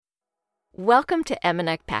Welcome to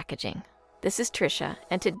M&Ek Packaging. This is Trisha,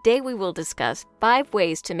 and today we will discuss 5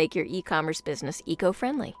 ways to make your e-commerce business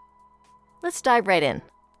eco-friendly. Let's dive right in.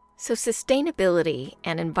 So sustainability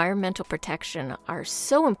and environmental protection are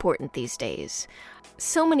so important these days.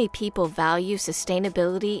 So many people value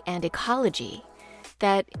sustainability and ecology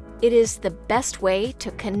that it is the best way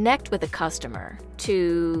to connect with a customer,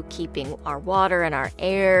 to keeping our water and our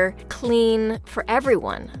air clean for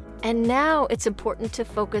everyone. And now it's important to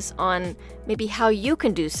focus on maybe how you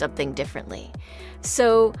can do something differently.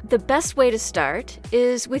 So the best way to start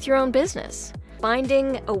is with your own business.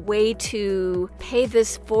 Finding a way to pay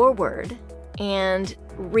this forward and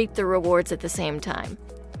reap the rewards at the same time.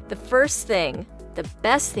 The first thing, the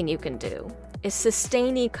best thing you can do, is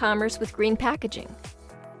sustain e-commerce with green packaging.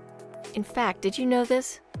 In fact, did you know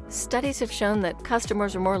this? Studies have shown that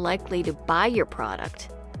customers are more likely to buy your product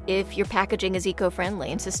if your packaging is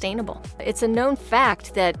eco-friendly and sustainable. It's a known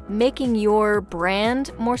fact that making your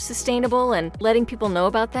brand more sustainable and letting people know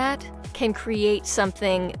about that can create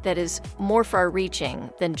something that is more far-reaching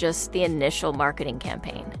than just the initial marketing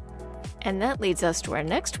campaign. And that leads us to our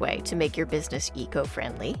next way to make your business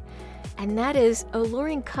eco-friendly, and that is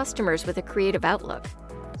alluring customers with a creative outlook.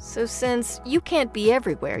 So since you can't be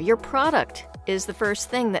everywhere, your product is the first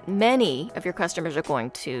thing that many of your customers are going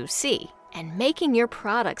to see. And making your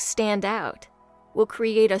product stand out will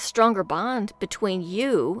create a stronger bond between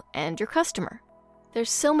you and your customer. There's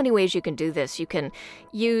so many ways you can do this. You can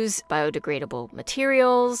use biodegradable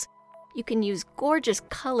materials. You can use gorgeous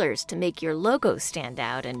colors to make your logo stand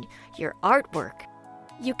out and your artwork.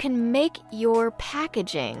 You can make your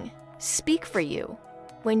packaging speak for you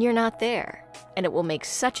when you're not there, and it will make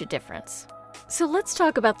such a difference. So let's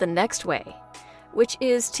talk about the next way, which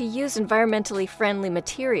is to use environmentally friendly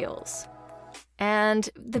materials. And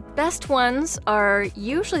the best ones are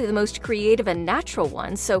usually the most creative and natural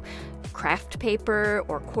ones. So craft paper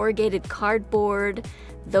or corrugated cardboard,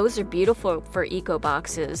 those are beautiful for eco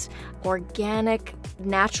boxes. Organic,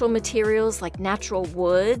 natural materials like natural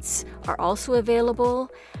woods are also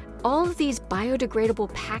available. All of these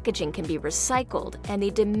biodegradable packaging can be recycled, and they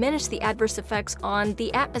diminish the adverse effects on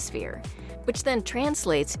the atmosphere, which then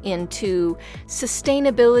translates into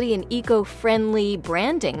sustainability and eco-friendly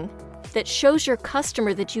branding that shows your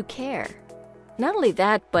customer that you care. Not only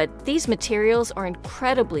that, but these materials are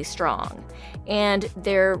incredibly strong, and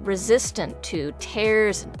they're resistant to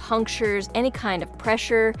tears and punctures, any kind of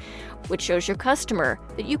pressure, which shows your customer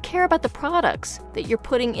that you care about the products that you're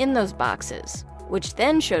putting in those boxes, which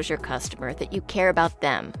then shows your customer that you care about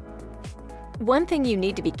them. One thing you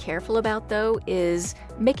need to be careful about, though, is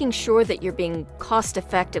making sure that you're being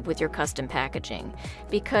cost-effective with your custom packaging,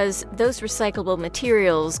 because those recyclable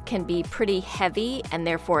materials can be pretty heavy and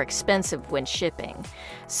therefore expensive when shipping.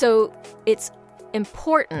 So it's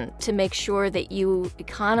important to make sure that you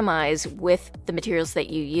economize with the materials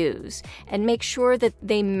that you use and make sure that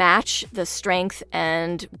they match the strength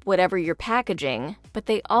and whatever you're packaging, but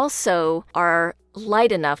they also are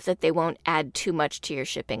light enough that they won't add too much to your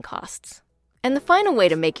shipping costs. And the final way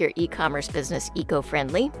to make your e-commerce business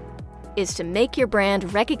eco-friendly is to make your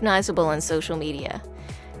brand recognizable on social media.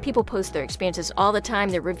 People post their experiences all the time,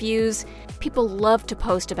 their reviews. People love to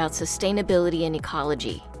post about sustainability and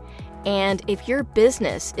ecology. And if your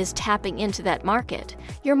business is tapping into that market,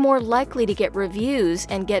 you're more likely to get reviews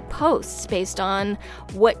and get posts based on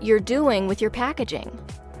what you're doing with your packaging.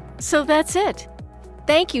 So that's it.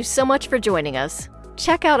 Thank you so much for joining us.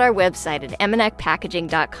 Check out our website at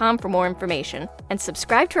mnekpackaging.com for more information and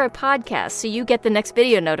subscribe to our podcast so you get the next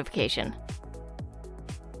video notification.